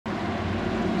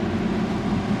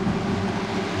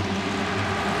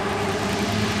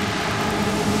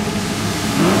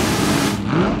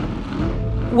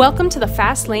Welcome to the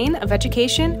fast lane of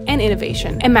education and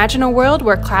innovation. Imagine a world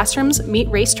where classrooms meet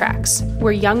racetracks,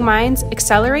 where young minds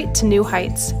accelerate to new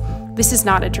heights. This is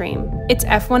not a dream. It's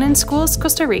F1 in Schools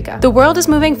Costa Rica. The world is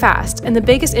moving fast, and the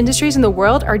biggest industries in the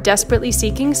world are desperately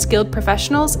seeking skilled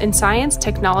professionals in science,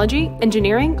 technology,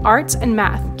 engineering, arts, and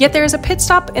math. Yet there is a pit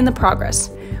stop in the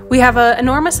progress. We have an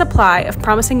enormous supply of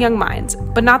promising young minds,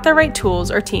 but not the right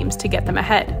tools or teams to get them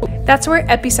ahead. That's where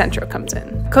Epicentro comes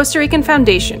in. Costa Rican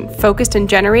Foundation focused in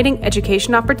generating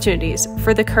education opportunities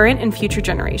for the current and future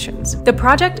generations. The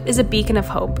project is a beacon of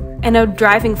hope and a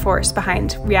driving force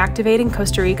behind reactivating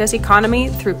Costa Rica's economy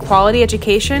through quality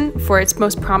education for its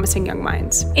most promising young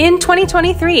minds. In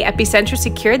 2023, Epicentro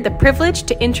secured the privilege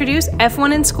to introduce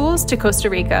F1 in Schools to Costa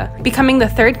Rica, becoming the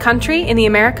third country in the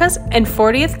Americas and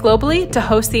 40th globally to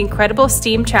host the incredible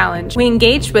STEAM Challenge. We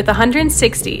engaged with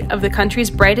 160 of the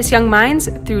country's brightest young minds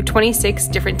through 26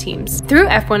 different teams. Through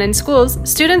F1 in Schools,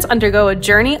 students undergo a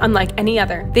journey unlike any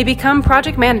other. They become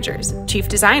project managers, chief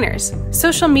designers,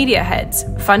 social media heads,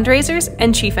 fundraisers,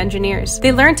 and chief engineers.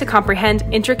 They learn to comprehend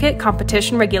intricate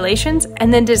competition regulations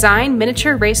and then design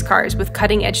miniature race cars with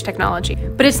cutting-edge technology.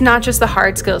 But it's not just the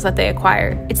hard skills that they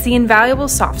acquire, it's the invaluable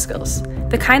soft skills,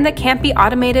 the kind that can't be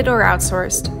automated or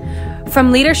outsourced.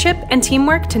 From leadership and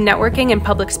teamwork to networking and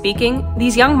public speaking,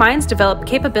 these young minds develop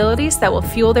capabilities that will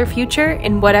fuel their future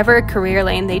in whatever career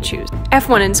lane they choose.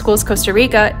 F1 in Schools Costa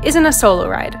Rica isn't a solo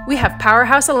ride. We have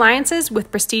powerhouse alliances with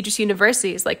prestigious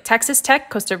universities like Texas Tech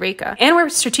Costa Rica, and we're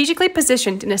strategically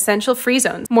positioned in essential free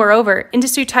zones. Moreover,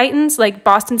 industry titans like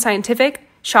Boston Scientific,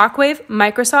 Shockwave,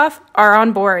 Microsoft are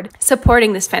on board,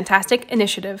 supporting this fantastic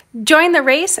initiative. Join the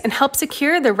race and help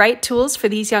secure the right tools for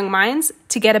these young minds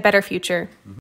to get a better future.